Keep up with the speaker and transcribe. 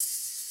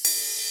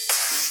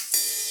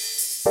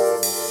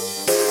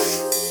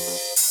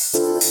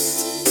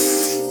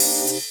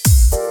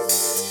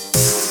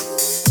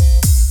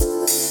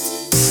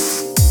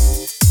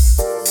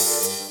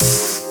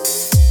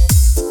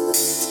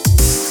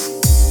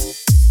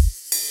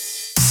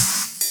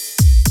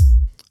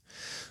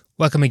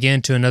Welcome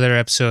again to another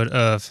episode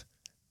of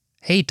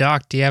Hey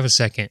Doc, do you have a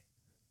second?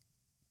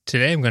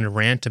 Today I'm going to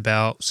rant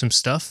about some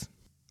stuff.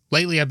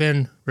 Lately I've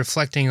been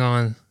reflecting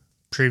on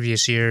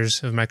previous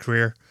years of my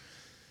career,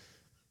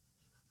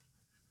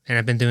 and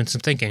I've been doing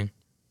some thinking.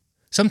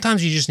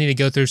 Sometimes you just need to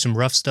go through some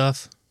rough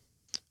stuff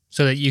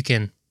so that you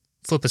can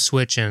flip a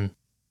switch and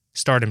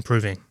start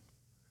improving,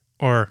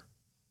 or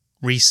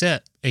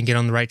reset and get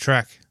on the right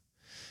track.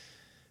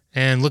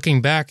 And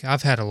looking back,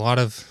 I've had a lot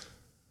of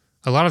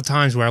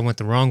times where I went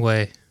the wrong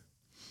way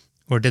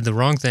or did the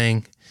wrong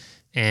thing,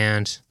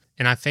 and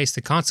I faced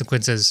the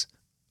consequences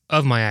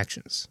of my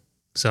actions.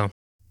 So,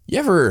 you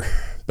ever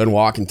been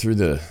walking through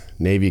the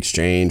Navy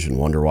Exchange and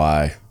wonder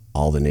why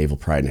all the Naval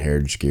Pride and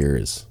Heritage gear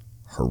is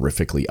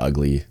horrifically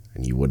ugly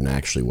and you wouldn't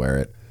actually wear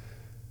it?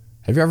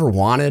 Have you ever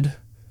wanted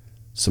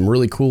some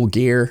really cool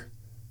gear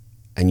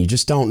and you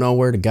just don't know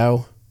where to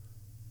go?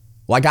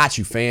 Well, I got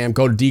you, fam.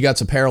 Go to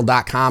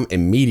dgutsapparel.com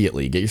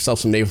immediately. Get yourself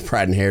some Naval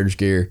Pride and Heritage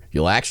gear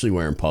you'll actually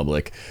wear in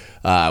public.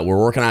 We're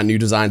working on new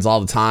designs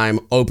all the time,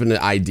 open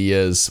to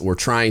ideas. We're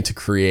trying to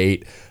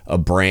create a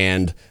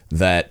brand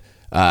that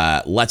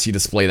lets you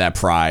display that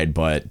pride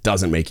but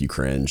doesn't make you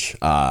cringe.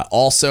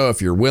 Also, if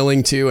you're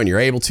willing to and you're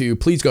able to,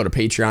 please go to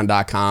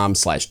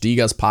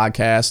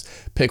patreon.com/dgutspodcast,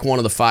 pick one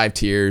of the 5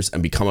 tiers,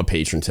 and become a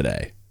patron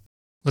today.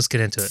 let's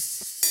get into it.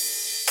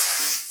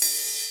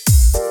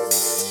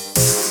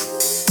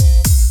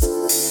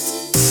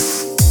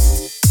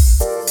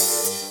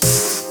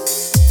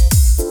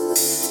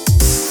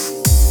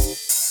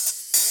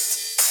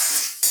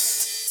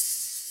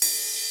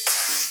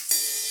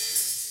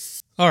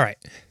 All right.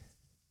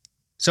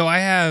 So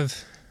I'm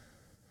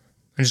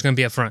just going to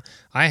be upfront.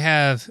 I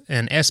have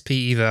an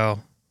SP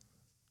eval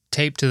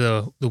taped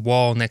to the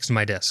wall next to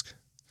my desk.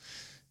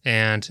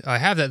 And I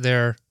have that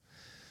there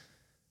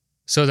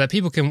so that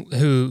people can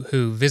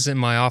who visit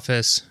my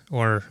office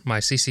or my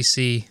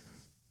CCC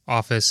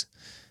office,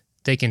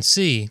 they can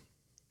see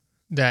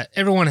that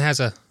everyone has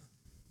a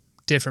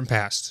different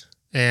past.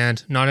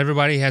 And not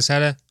everybody has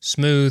had a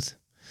smooth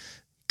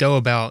go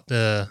about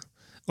the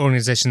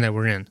organization that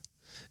we're in.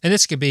 And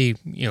this could be,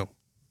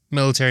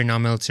 military,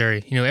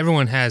 non-military.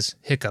 Everyone has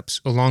hiccups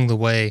along the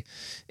way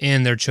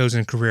in their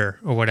chosen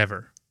career or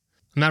whatever.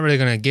 I'm not really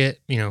going to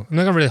I'm not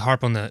going to really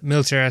harp on the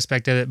military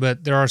aspect of it,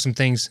 but there are some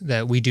things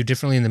that we do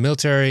differently in the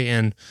military,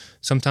 and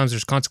sometimes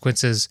there's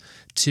consequences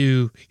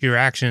to your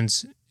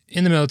actions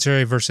in the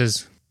military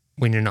versus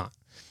when you're not.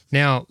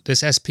 Now,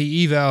 this SP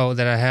eval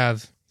that I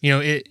have,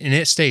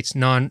 it states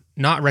not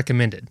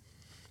recommended.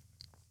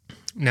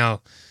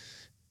 Now,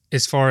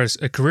 as far as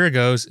a career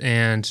goes,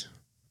 and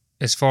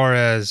as far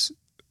as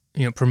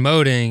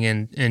promoting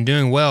and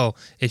doing well,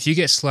 if you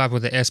get slapped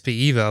with the SP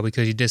eval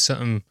because you did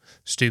something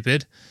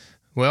stupid,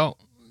 well,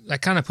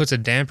 that kind of puts a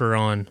damper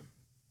on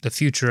the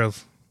future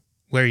of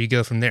where you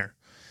go from there.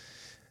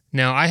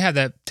 Now, I have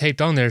that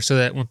taped on there so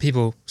that when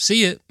people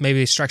see it,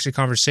 maybe it strikes a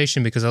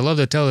conversation, because I love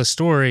to tell this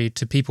story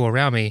to people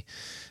around me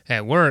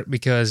at work,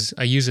 because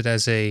I use it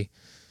as a,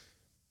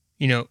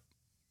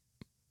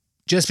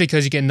 just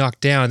because you get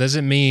knocked down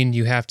doesn't mean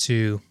you have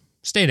to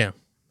stay down.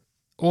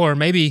 Or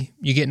maybe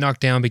you get knocked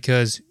down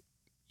because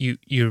you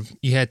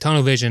had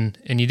tunnel vision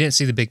and you didn't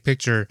see the big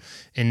picture,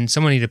 and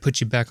someone needed to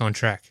put you back on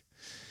track.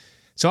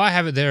 So I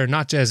have it there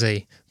not just as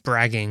a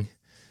bragging,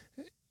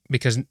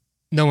 because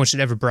no one should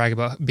ever brag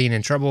about being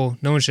in trouble.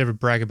 No one should ever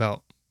brag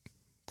about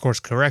course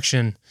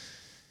correction.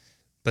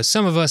 But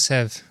some of us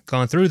have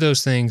gone through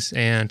those things,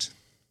 and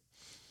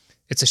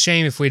it's a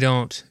shame if we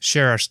don't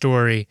share our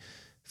story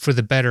for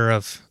the better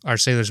of our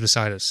sailors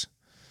beside us.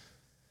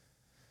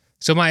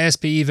 So my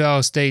SP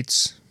eval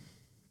states,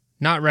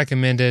 not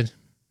recommended.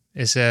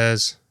 It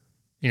says,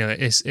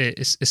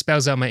 it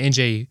spells out my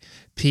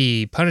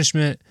NJP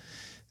punishment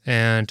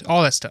and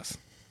all that stuff.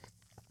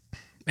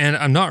 And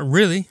I'm not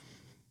really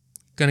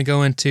going to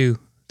go into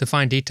the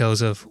fine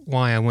details of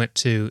why I went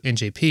to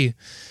NJP,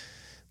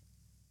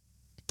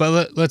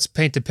 but let's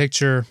paint the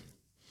picture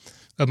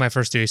of my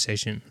first duty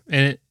station.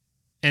 And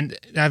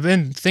I've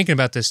been thinking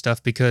about this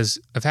stuff because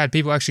I've had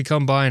people actually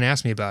come by and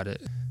ask me about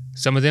it.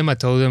 Some of them I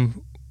told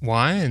them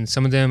why, and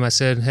some of them I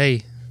said,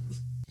 hey,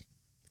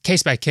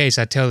 case by case,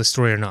 I tell the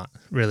story or not,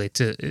 really.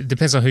 It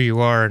depends on who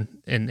you are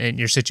and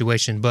your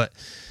situation, but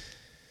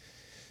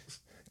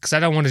because I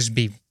don't want to just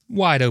be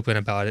wide open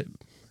about it,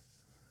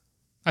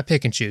 I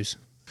pick and choose.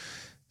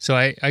 So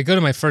I go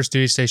to my first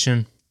duty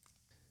station.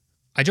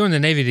 I joined the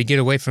Navy to get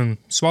away from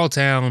small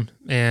town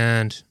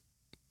and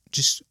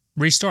just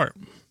restart.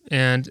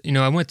 And,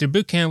 I went through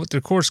boot camp, went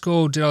through Corps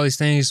school, did all these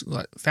things,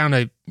 found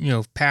a,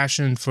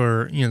 passion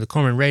for, the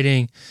corpsman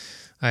rating.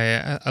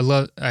 I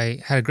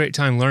had a great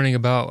time learning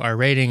about our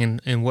rating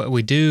and what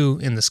we do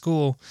in the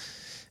school.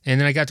 And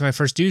then I got to my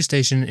first duty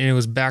station, and it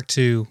was back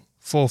to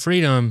full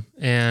freedom.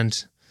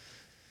 And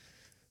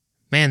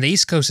man, the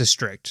East Coast is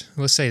strict.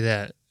 Let's say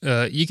that.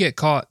 You get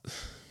caught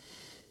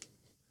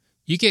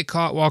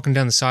walking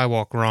down the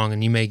sidewalk wrong,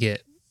 and you may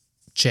get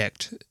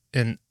checked.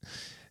 And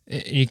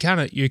you kind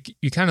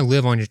of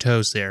live on your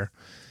toes there.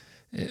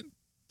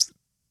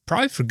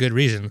 Probably for good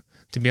reason,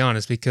 to be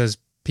honest, because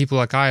people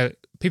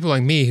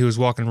like me who was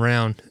walking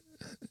around,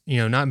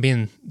 not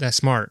being that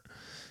smart,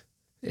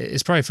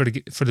 it's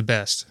probably for the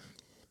best.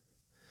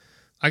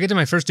 I get to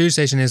my first duty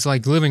station, it's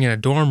like living in a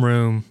dorm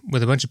room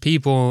with a bunch of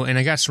people, and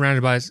I got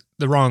surrounded by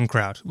the wrong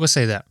crowd. Let's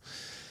say that.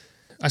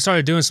 I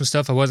started doing some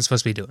stuff I wasn't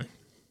supposed to be doing.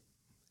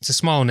 It's a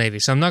small Navy,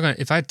 so I'm not going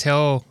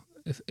to,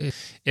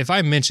 if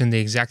I mention the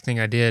exact thing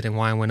I did and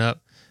why I went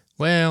up,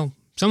 well,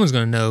 someone's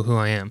going to know who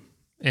I am,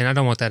 and I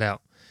don't want that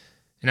out.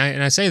 And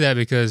I say that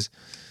because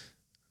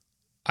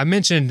I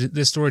mentioned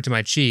this story to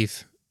my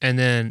chief, and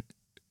then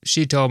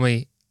she told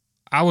me,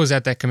 I was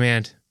at that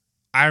command.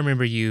 I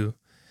remember you.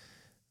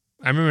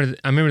 I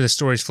remember the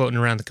stories floating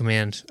around the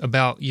command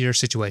about your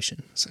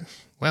situation. So,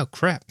 well,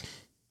 crap.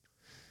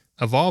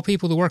 Of all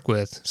people to work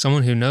with,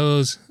 someone who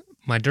knows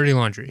my dirty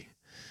laundry.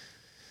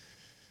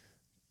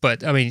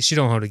 But, I mean, she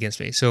don't hold it against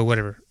me, so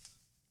whatever.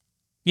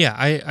 Yeah,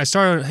 I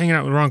started hanging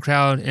out with the wrong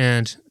crowd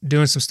and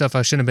doing some stuff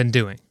I shouldn't have been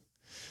doing.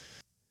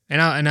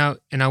 And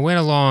I went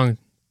along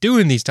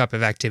doing these type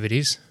of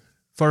activities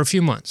for a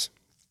few months.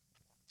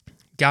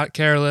 Got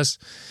careless,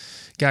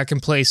 got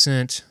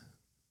complacent,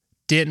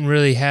 didn't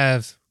really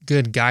have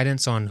good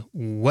guidance on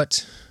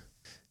what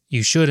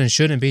you should and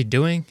shouldn't be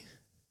doing.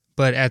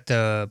 But at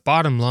the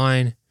bottom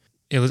line,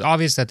 it was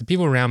obvious that the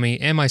people around me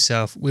and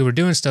myself, we were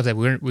doing stuff that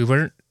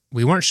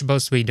we weren't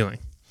supposed to be doing.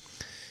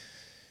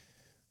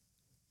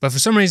 But for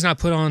some reason, I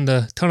put on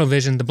the tunnel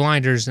vision, the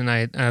blinders, and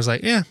I was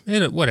like,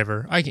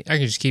 whatever. I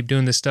can just keep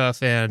doing this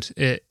stuff, and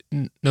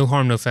no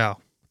harm, no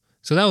foul.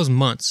 So that was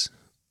months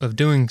of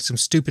doing some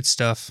stupid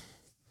stuff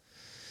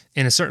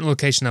in a certain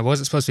location. I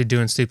wasn't supposed to be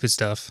doing stupid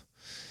stuff,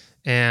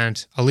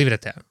 and I'll leave it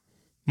at that.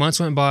 Months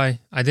went by.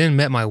 I then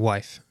met my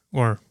wife,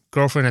 or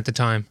girlfriend at the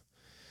time,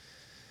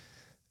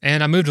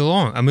 and I moved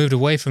along. I moved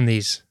away from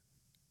these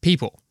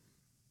people.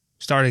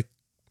 I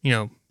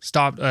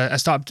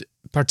stopped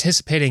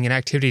participating in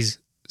activities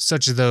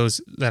such as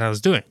those that I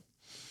was doing.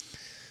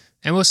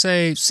 And we'll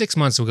say 6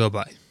 months will go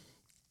by.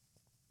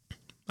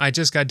 I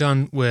just got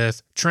done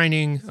with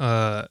training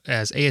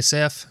as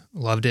ASF.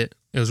 Loved it.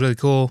 It was really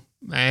cool.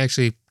 I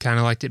actually kind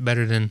of liked it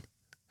better than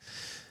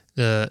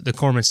the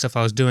corpsman stuff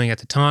I was doing at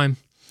the time.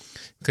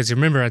 Because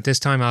remember, at this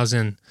time I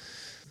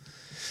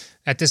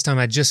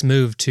just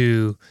moved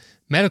to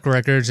medical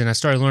records, and I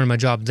started learning my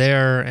job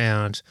there.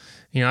 And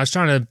I was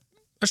trying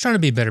to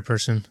be a better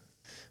person.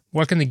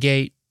 Working the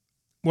gate,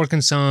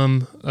 working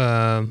some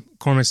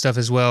corpsman stuff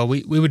as well.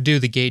 We would do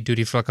the gate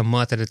duty for like a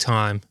month at a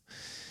time,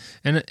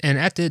 and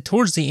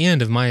towards the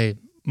end of my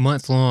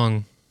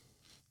month-long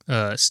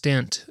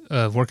stint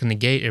of working the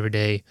gate every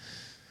day,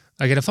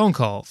 I get a phone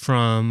call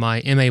from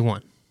my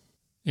MA1.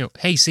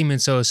 Hey, Seaman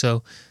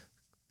so-and-so,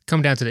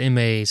 come down to the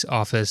MA's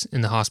office in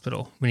the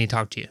hospital. We need to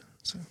talk to you.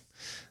 So,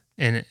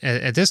 and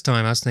at this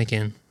time, I was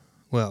thinking,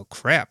 well,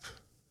 crap.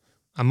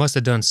 I must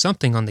have done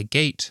something on the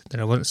gate that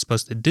I wasn't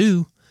supposed to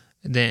do.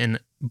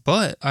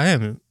 But I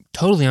am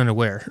totally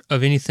unaware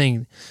of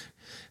anything,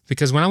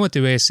 because when I went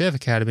through ASF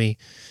Academy,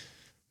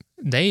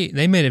 they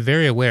made it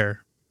very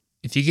aware.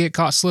 If you get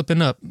caught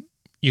slipping up,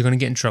 you're going to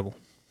get in trouble.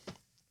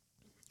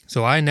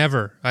 So I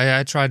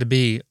tried to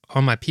be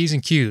on my P's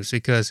and Q's,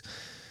 because,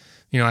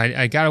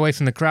 I got away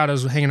from the crowd I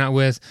was hanging out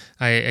with.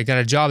 I got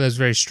a job that was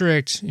very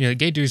strict. Gate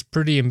duty is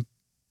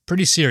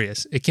pretty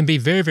serious. It can be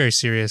very, very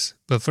serious,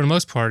 but for the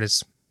most part,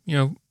 it's,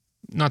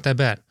 not that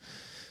bad.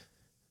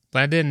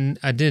 But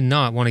I did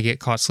not want to get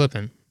caught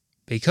slipping,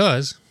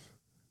 because,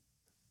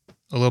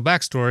 a little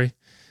backstory,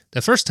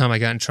 the first time I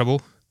got in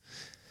trouble,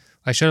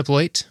 I showed up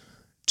late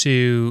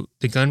to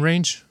the gun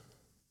range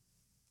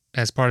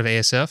as part of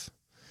ASF,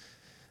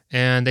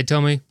 and they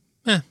told me,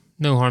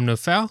 no harm, no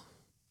foul,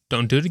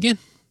 don't do it again.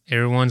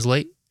 Everyone's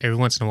late every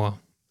once in a while.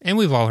 And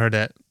we've all heard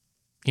that,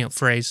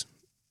 phrase,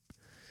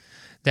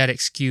 that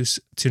excuse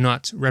to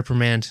not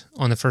reprimand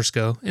on the first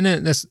go, and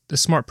that's a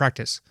smart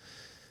practice.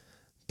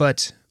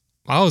 But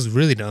I was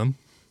really dumb,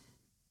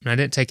 and I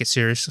didn't take it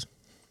serious.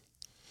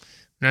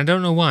 And I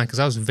don't know why, because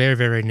I was very,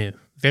 very new.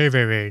 Very,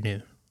 very, very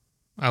new.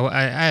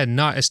 I had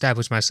not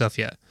established myself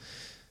yet.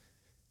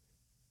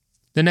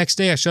 The next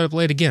day, I showed up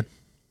late again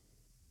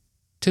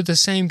to the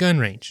same gun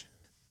range.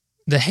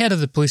 The head of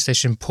the police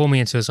station pulled me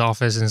into his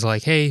office and was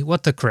like, hey,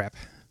 what the crap?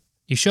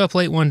 You show up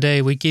late one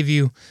day, we give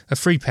you a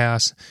free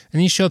pass, and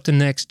then you show up the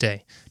next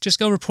day. Just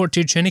go report to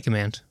your chain of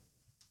command,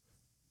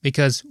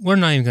 because we're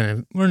not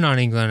even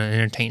gonna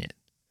entertain it.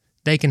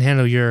 They can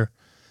handle your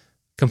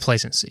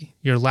complacency,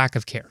 your lack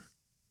of care.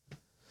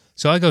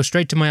 So I go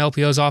straight to my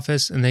LPO's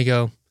office, and they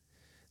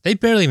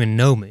barely even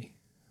know me.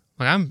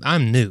 Like,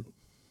 I'm new.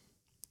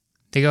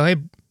 They go,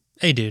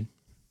 hey, dude,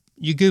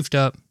 you goofed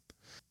up.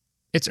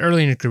 It's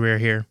early in your career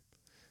here.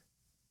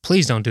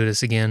 Please don't do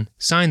this again.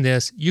 Sign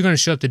this. You're going to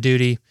show up to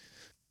duty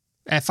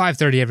at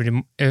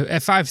 5:30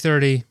 at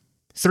 5:30,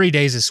 3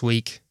 days this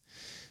week,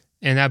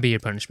 and that'd be your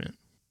punishment.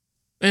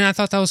 And I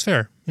thought that was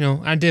fair.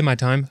 I did my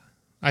time.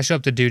 I showed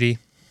up to duty.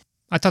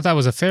 I thought that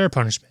was a fair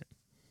punishment.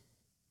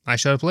 I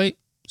showed up late,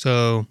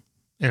 and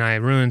I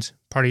ruined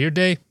part of your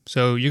day,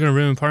 so you're going to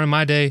ruin part of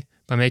my day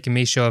by making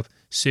me show up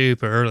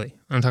super early.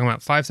 I'm talking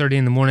about 5:30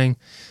 in the morning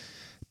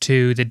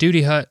to the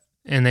duty hut,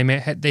 and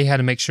they had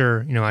to make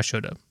sure, I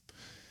showed up.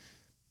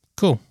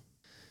 Cool.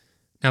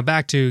 Now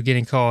back to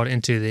getting called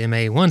into the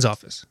MA1's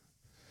office.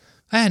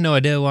 I had no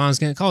idea why I was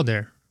getting called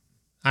there.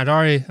 I'm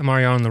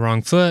already on the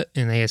wrong foot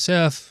in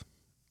ASF,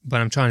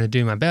 but I'm trying to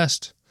do my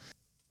best.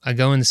 I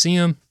go in to see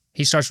him.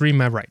 He starts reading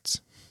my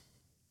rights.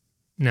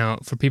 Now,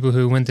 for people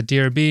who went to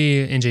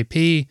DRB,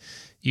 NJP,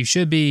 you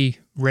should be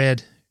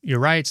read your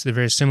rights. They're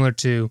very similar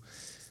to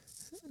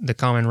the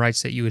common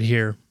rights that you would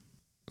hear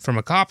from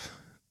a cop.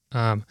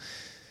 They're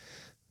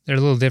a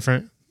little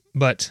different,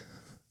 but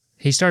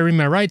he started reading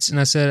my rights, and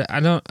I said,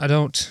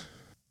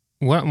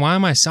 why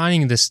am I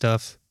signing this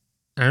stuff?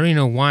 I don't even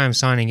know why I'm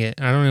signing it.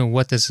 I don't know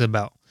what this is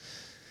about.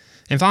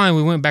 And finally,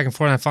 we went back and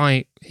forth, and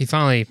I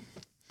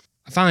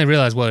finally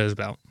realized what it was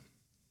about.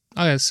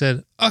 I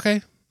said,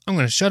 okay, I'm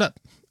going to shut up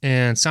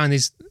and sign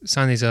these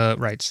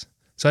rights.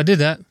 So I did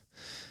that.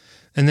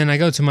 And then I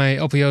go to my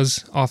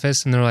LPO's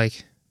office, and they're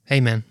like, hey,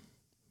 man,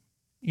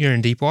 you're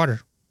in deep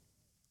water.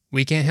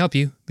 We can't help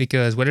you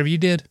because whatever you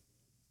did,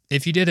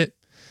 if you did it,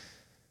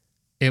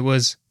 it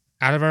was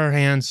out of our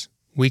hands.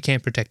 We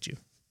can't protect you.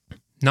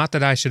 Not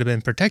that I should have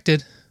been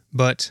protected,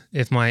 but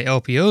if my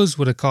LPOs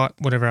would have caught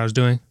whatever I was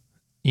doing,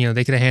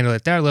 they could have handled it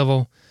at their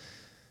level,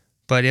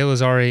 but it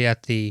was already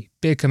at the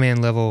big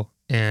command level,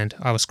 and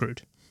I was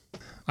screwed.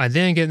 I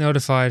then get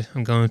notified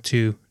I'm going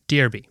to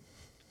DRB.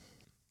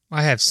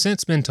 I have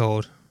since been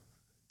told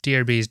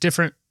DRB is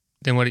different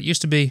than what it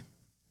used to be.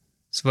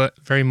 It's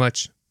very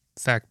much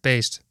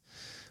fact-based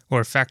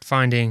or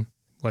fact-finding,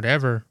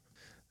 whatever.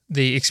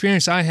 The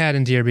experience I had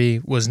in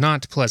DRB was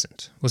not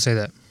pleasant. We'll say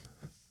that.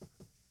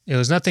 It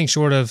was nothing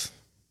short of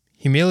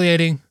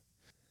humiliating,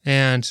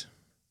 and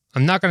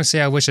I'm not going to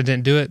say I wish I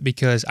didn't do it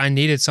because I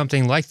needed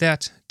something like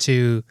that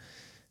to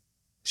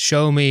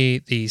show me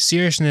the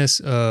seriousness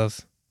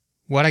of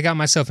what I got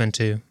myself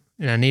into,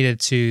 and I needed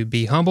to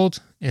be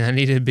humbled, and I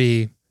needed to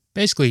be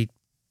basically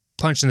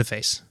punched in the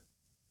face,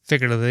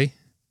 figuratively,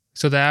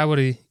 so that I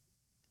would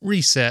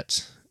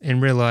reset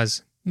and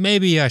realize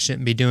maybe I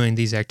shouldn't be doing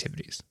these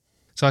activities.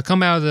 So I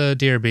come out of the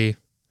DRB,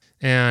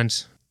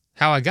 and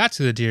how I got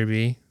to the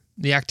DRB,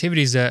 the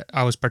activities that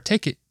I was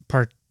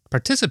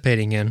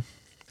participating in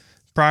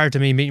prior to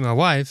me meeting my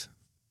wife,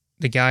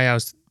 the guy I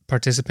was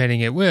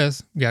participating it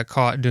with got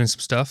caught doing some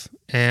stuff,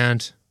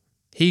 and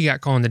he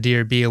got called in the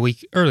DRB a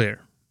week earlier.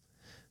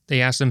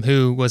 They asked him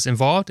who was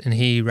involved, and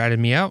he ratted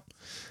me out.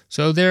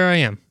 So there I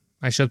am.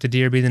 I show up to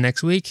DRB the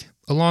next week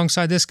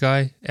alongside this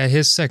guy at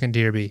his second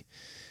DRB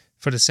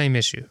for the same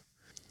issue.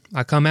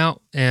 I come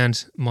out,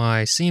 and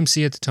my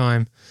CMC at the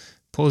time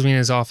pulls me in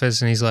his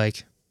office, and he's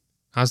like,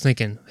 I was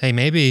thinking, hey,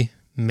 maybe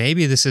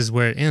this is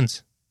where it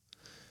ends,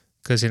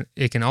 because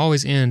it can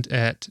always end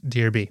at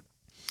DRB.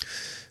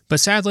 But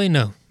sadly,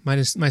 no. My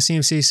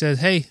CMC said,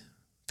 hey,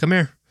 come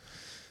here.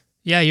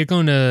 Yeah, you're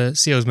going to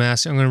CO's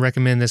Mass. I'm going to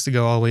recommend this to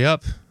go all the way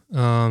up.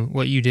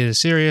 What you did is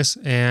serious,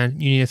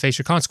 and you need to face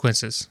your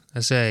consequences. I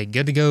say,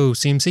 good to go,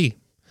 CMC.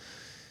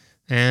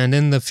 And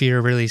then the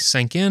fear really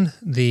sank in.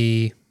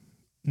 The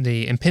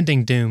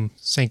impending doom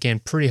sank in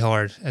pretty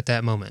hard at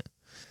that moment.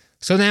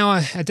 So now,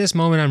 at this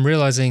moment, I'm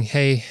realizing,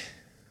 hey,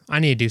 I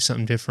need to do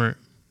something different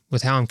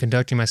with how I'm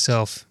conducting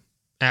myself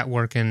at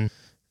work and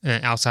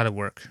outside of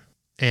work.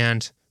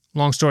 And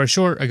long story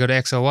short, I go to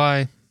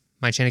XOI.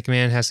 My chain of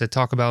command has to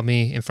talk about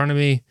me in front of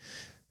me.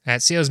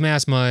 At CO's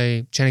Mass,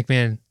 my chain of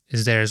command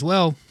is there as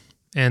well,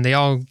 and they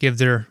all give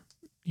their,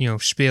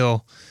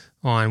 spiel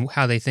on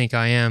how they think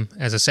I am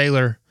as a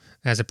sailor,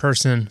 as a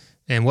person,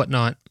 and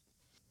whatnot.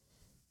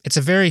 It's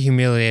a very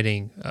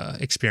humiliating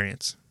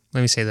experience.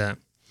 Let me say that.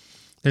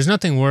 There's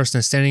nothing worse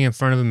than standing in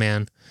front of a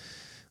man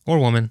or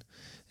woman,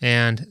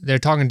 and they're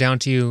talking down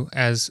to you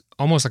as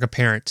almost like a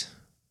parent.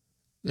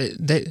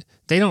 They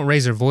don't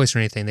raise their voice or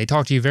anything. They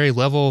talk to you very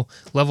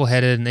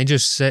level-headed, and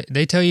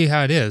they tell you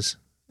how it is.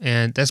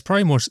 And that's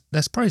probably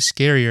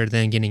scarier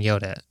than getting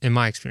yelled at, in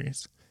my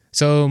experience.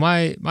 So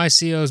my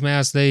CO's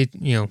Mass, they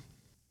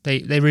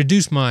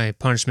reduced my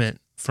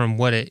punishment from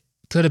what it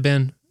could have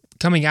been.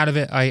 Coming out of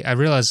it, I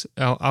realized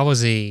I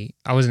was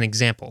an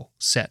example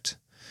set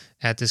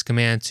at this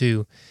command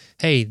to,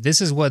 hey,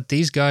 this is what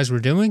these guys were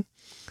doing.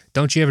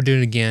 Don't you ever do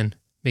it again,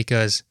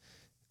 because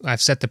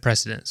I've set the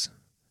precedence.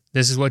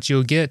 This is what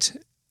you'll get,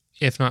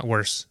 if not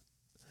worse,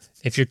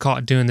 if you're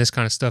caught doing this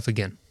kind of stuff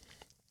again,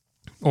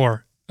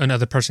 or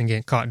another person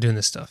getting caught doing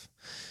this stuff.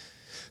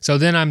 So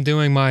then I'm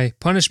doing my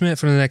punishment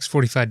for the next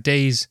 45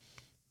 days.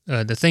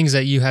 The things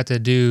that you have to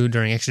do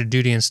during extra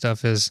duty and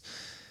stuff is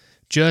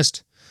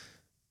just,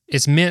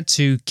 it's meant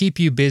to keep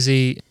you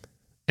busy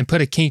and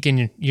put a kink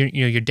in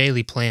your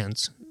daily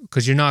plans,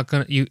 because you're not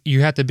gonna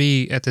you have to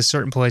be at this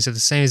certain place at the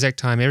same exact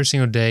time every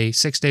single day,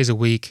 6 days a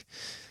week,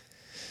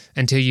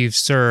 until you've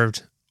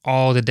served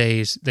all the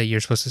days that you're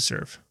supposed to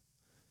serve.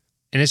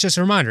 And it's just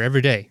a reminder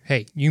every day,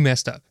 hey, you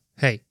messed up.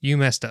 Hey, you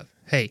messed up.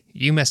 Hey,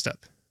 you messed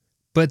up.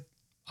 But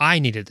I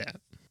needed that.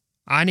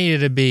 I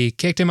needed to be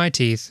kicked in my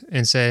teeth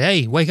and said,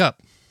 hey, wake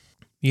up.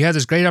 You have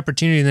this great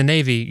opportunity in the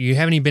Navy. You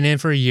haven't even been in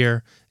for a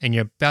year, and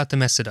you're about to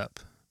mess it up.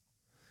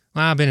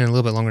 Well, I've been in a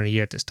little bit longer than a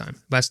year at this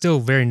time, but still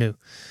very new.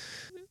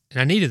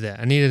 And I needed that.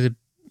 I needed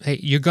to, hey,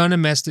 you're going to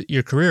mess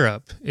your career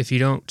up if you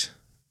don't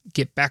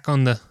get back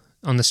on the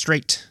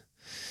straight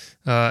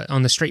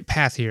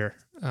path here.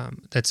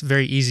 That's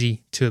very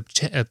easy to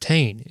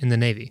obtain in the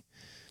Navy.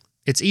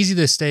 It's easy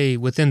to stay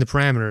within the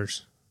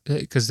parameters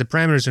because the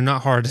parameters are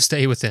not hard to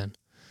stay within,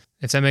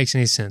 if that makes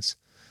any sense.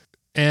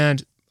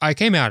 And I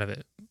came out of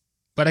it,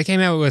 but I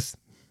came out with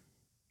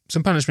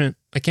some punishment.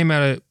 I came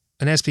out of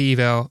an SP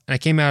eval, and I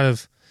came out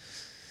of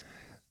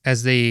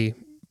as the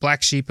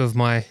black sheep of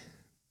my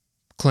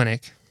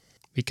clinic,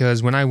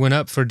 because when I went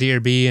up for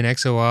DRB and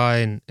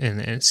XOI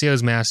and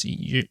CO's mask,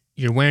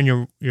 you're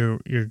wearing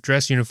your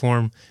dress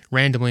uniform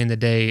randomly in the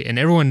day, and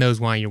everyone knows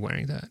why you're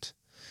wearing that.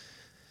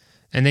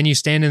 And then you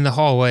stand in the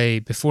hallway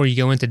before you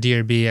go into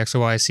DRB,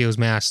 XOI, CO's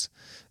mask,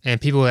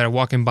 and people that are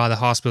walking by the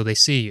hospital, they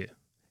see you.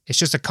 It's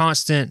just a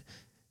constant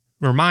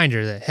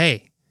reminder that,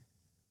 hey,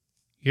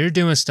 you're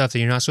doing stuff that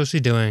you're not supposed to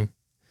be doing.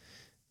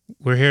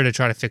 We're here to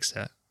try to fix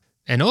that.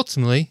 And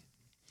ultimately,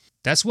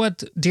 that's what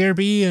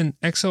DRB and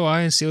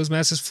XOI and CO's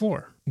mask is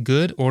for.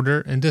 Good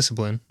order and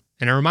discipline.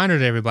 And a reminder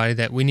to everybody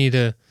that we need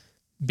to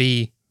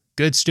be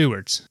good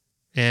stewards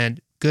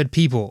and good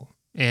people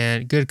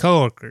and good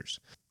coworkers.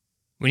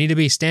 We need to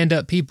be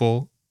stand-up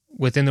people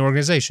within the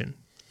organization.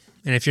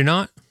 And if you're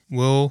not,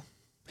 we'll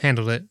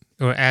handle it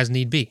or as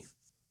need be.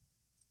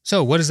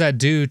 So what does that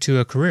do to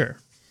a career?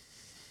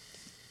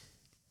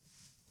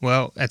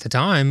 Well, at the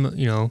time,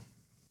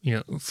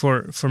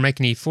 for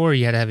making E4,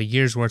 you had to have a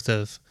year's worth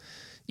of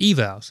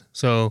evals.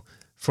 So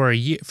for a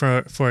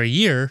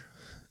year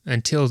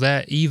until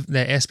that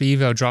SP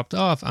eval dropped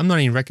off, I'm not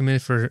even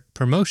recommended for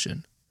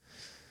promotion.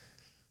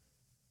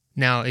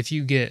 Now, if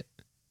you get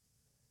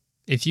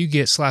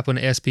slapped on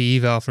an SP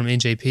eval from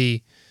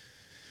NJP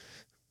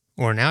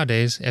or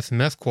nowadays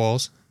FMF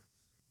quals,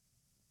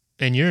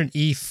 and you're an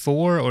E4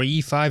 or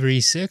E5 or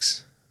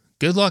E6,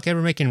 good luck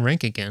ever making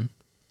rank again.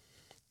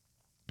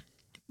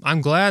 I'm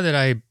glad that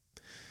I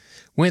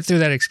went through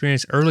that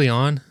experience early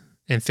on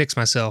and fixed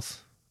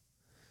myself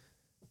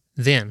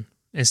then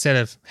instead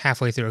of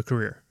halfway through a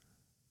career.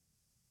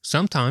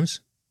 Sometimes,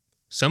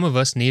 some of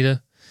us need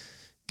to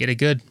get a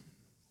good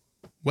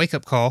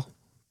wake-up call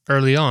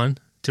early on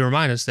to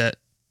remind us that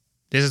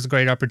this is a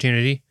great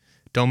opportunity.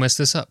 Don't mess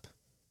this up.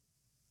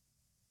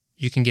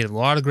 You can get a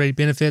lot of great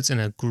benefits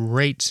and a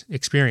great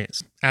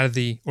experience out of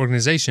the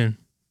organization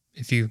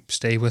if you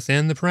stay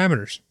within the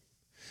parameters.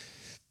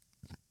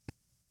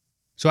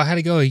 So I had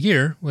to go a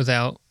year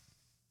without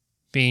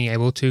being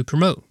able to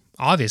promote,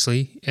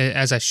 obviously,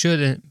 as I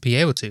shouldn't be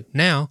able to.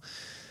 Now,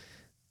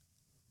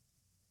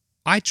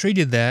 I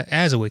treated that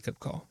as a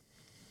wake-up call.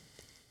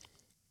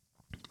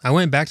 I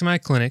went back to my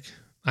clinic,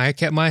 I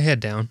kept my head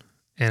down,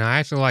 and I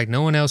acted like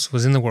no one else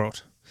was in the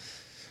world.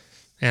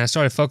 And I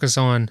started to focus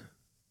on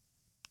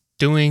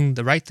doing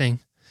the right thing,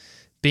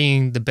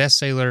 being the best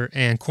sailor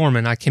and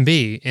corpsman I can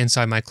be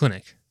inside my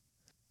clinic.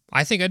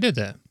 I think I did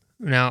that.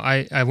 Now,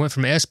 I went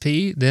from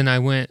SP, then I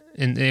went,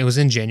 and it was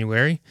in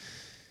January,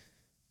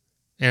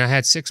 and I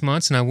had 6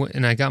 months,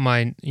 and I got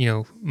my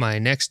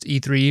next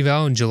E3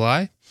 eval in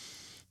July.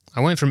 I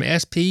went from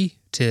SP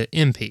to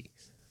MP.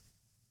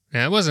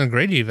 Now, it wasn't a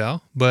great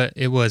eval, but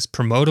it was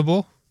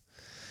promotable,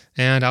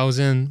 and I was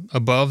in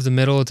above the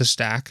middle of the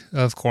stack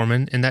of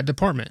corpsmen in that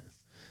department.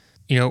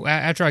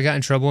 After I got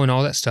in trouble and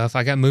all that stuff,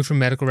 I got moved from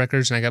medical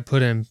records, and I got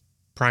put in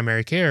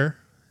primary care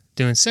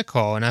doing sick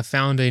call, and I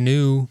found a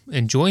new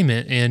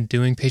enjoyment in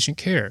doing patient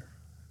care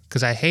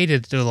because I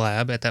hated the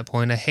lab at that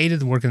point. I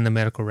hated working in the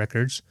medical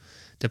records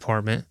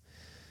department.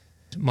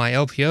 My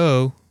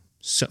LPO,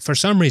 for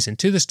some reason,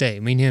 to this day,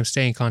 me and him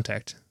stay in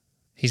contact.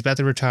 He's about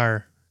to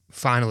retire,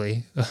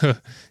 finally.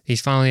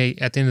 He's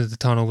finally at the end of the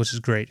tunnel, which is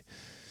great.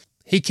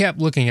 He kept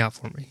looking out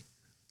for me.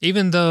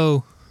 Even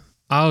though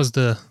I was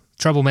the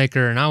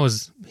troublemaker and I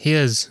was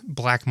his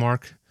black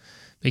mark,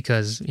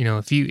 because,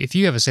 if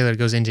you have a sailor that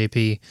goes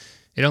NJP,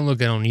 it don't look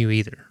good on you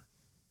either.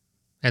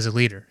 As a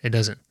leader, it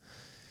doesn't.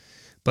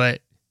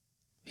 But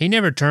he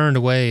never turned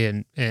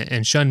away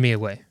and shunned me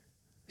away.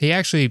 He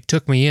actually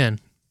took me in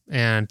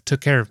and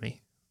took care of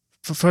me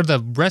for the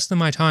rest of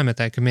my time at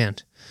that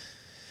command.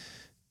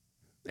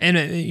 And,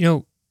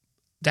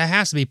 that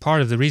has to be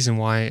part of the reason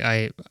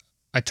why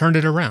I turned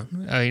it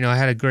around. I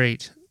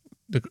had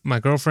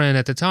my girlfriend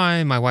at the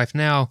time, my wife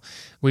now,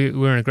 we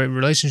were in a great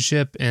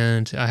relationship,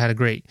 and I had a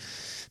great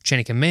chain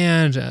of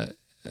command.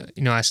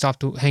 I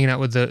stopped hanging out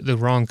with the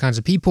wrong kinds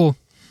of people.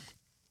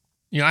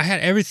 I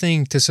had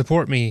everything to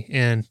support me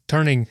in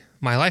turning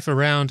my life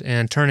around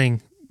and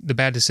turning the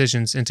bad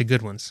decisions into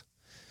good ones.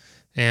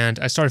 And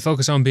I started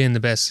focusing on being the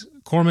best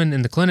corpsman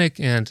in the clinic,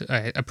 and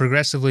I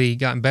progressively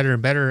gotten better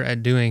and better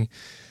at doing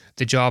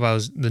the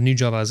new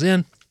job I was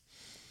in.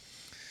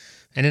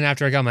 And then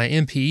after I got my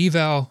MP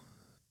eval,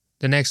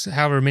 the next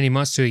however many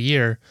months to a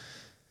year,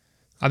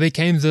 I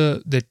became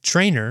the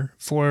trainer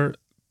for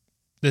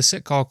the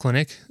sick call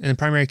clinic and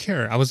primary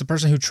care. I was the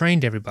person who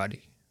trained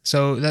everybody.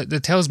 So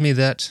that tells me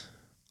that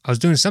I was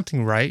doing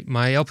something right.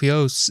 My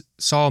LPO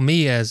saw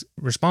me as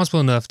responsible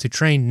enough to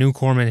train new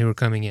corpsmen who were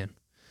coming in.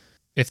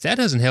 If that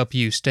doesn't help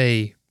you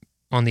stay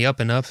on the up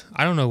and up,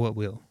 I don't know what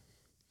will.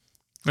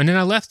 And then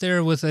I left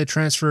there with a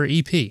transfer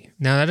EP.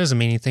 Now, that doesn't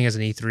mean anything as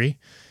an E3.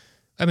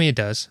 I mean, it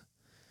does.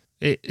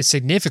 It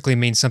significantly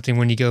means something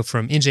when you go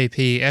from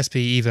NJP,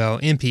 SP eval,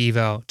 MP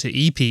eval to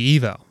EP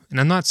eval. And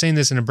I'm not saying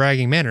this in a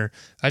bragging manner.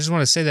 I just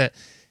want to say that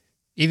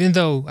even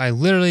though I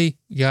literally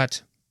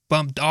got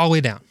bumped all the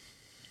way down,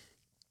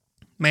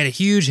 made a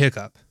huge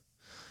hiccup,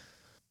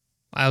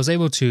 I was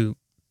able to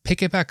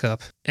pick it back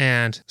up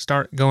and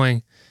start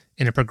going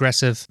in a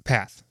progressive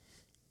path.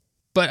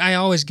 But I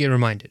always get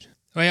reminded.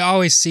 I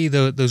always see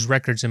those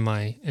records in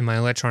my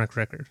electronic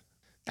record.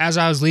 As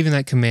I was leaving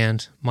that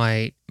command,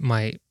 my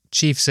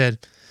chief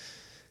said,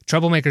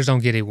 "Troublemakers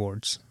don't get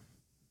awards.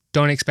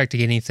 Don't expect to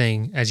get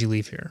anything as you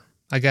leave here."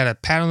 I got a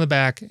pat on the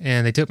back,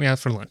 and they took me out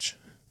for lunch.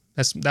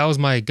 That was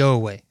my go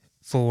away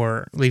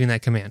for leaving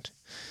that command,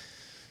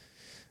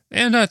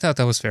 and I thought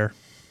that was fair.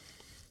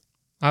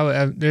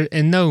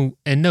 In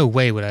no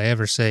way would I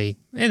ever say,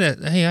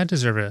 "Hey, I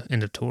deserve an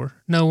end of tour."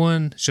 No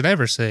one should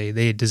ever say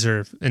they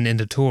deserve an end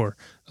of tour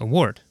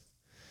award.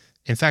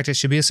 In fact, it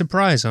should be a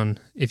surprise on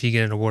if you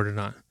get an award or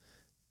not.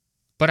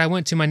 But I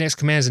went to my next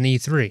command as an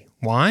E3.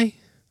 Why?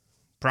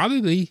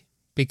 Probably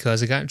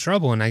because I got in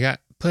trouble and I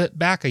got put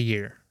back a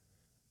year.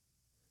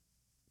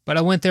 But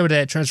I went there with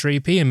that transfer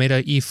EP and made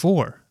an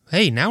E4.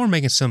 Hey, now we're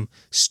making some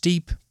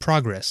steep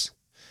progress.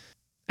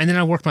 And then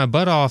I worked my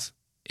butt off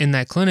in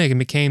that clinic and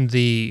became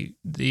the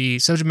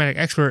subject matter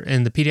expert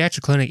in the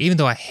pediatric clinic, even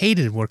though I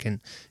hated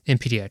working in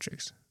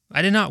pediatrics.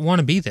 I did not want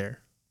to be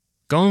there.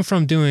 Going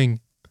from doing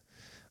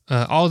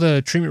all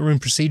the treatment room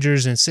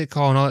procedures and sick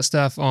call and all that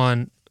stuff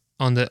on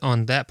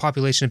that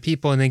population of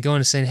people, and then going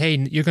and saying, "Hey,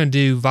 you're going to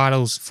do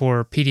vitals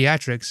for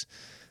pediatrics,"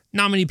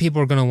 not many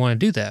people are going to want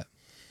to do that.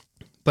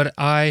 But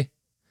I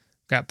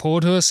got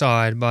pulled to a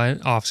side by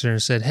an officer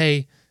and said,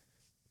 "Hey,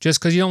 just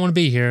because you don't want to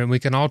be here, and we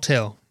can all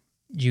tell,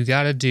 you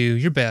got to do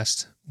your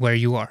best where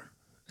you are."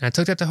 And I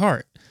took that to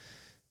heart.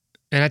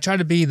 And I tried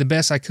to be the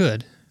best I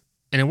could.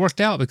 And it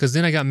worked out because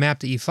then I got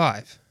mapped to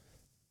E5.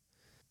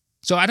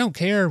 So I don't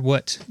care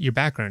what your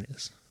background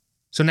is.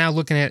 So now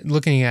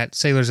looking at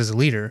sailors as a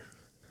leader,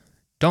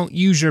 don't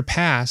use your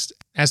past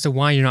as to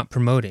why you're not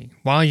promoting,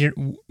 why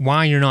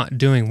you're not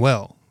doing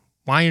well,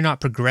 why you're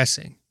not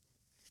progressing.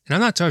 And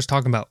I'm not just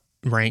talking about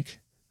rank.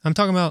 I'm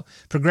talking about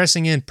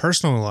progressing in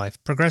personal life,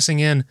 progressing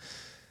in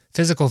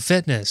physical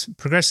fitness,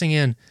 progressing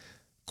in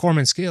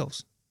corpsman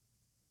skills.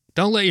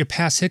 Don't let your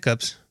past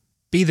hiccups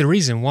be the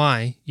reason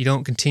why you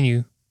don't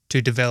continue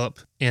to develop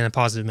in a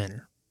positive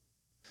manner.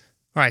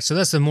 All right, so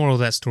that's the moral of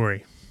that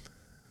story.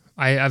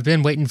 I've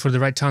been waiting for the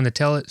right time to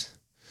tell it.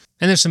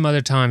 And there's some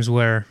other times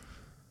where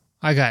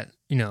I got,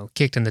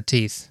 kicked in the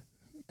teeth,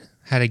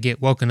 had to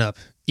get woken up,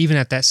 even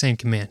at that same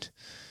command.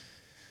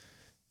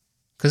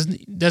 Because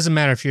it doesn't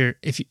matter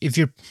if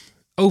you're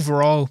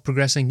overall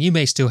progressing, you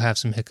may still have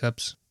some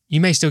hiccups. You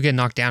may still get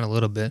knocked down a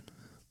little bit.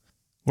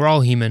 We're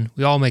all human.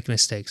 We all make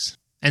mistakes.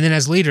 And then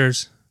as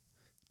leaders,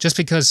 just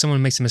because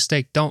someone makes a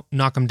mistake, don't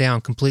knock them down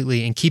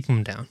completely and keep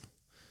them down.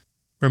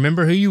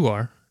 Remember who you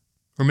are.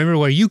 Remember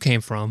where you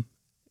came from,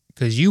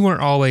 because you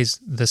weren't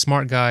always the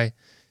smart guy.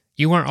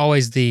 You weren't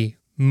always the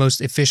most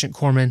efficient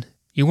corpsman.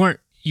 You were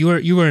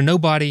a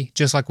nobody,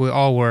 just like we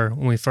all were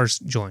when we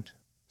first joined.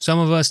 Some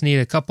of us need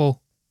a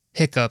couple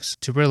hiccups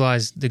to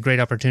realize the great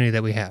opportunity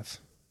that we have.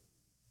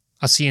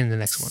 I'll see you in the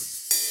next one.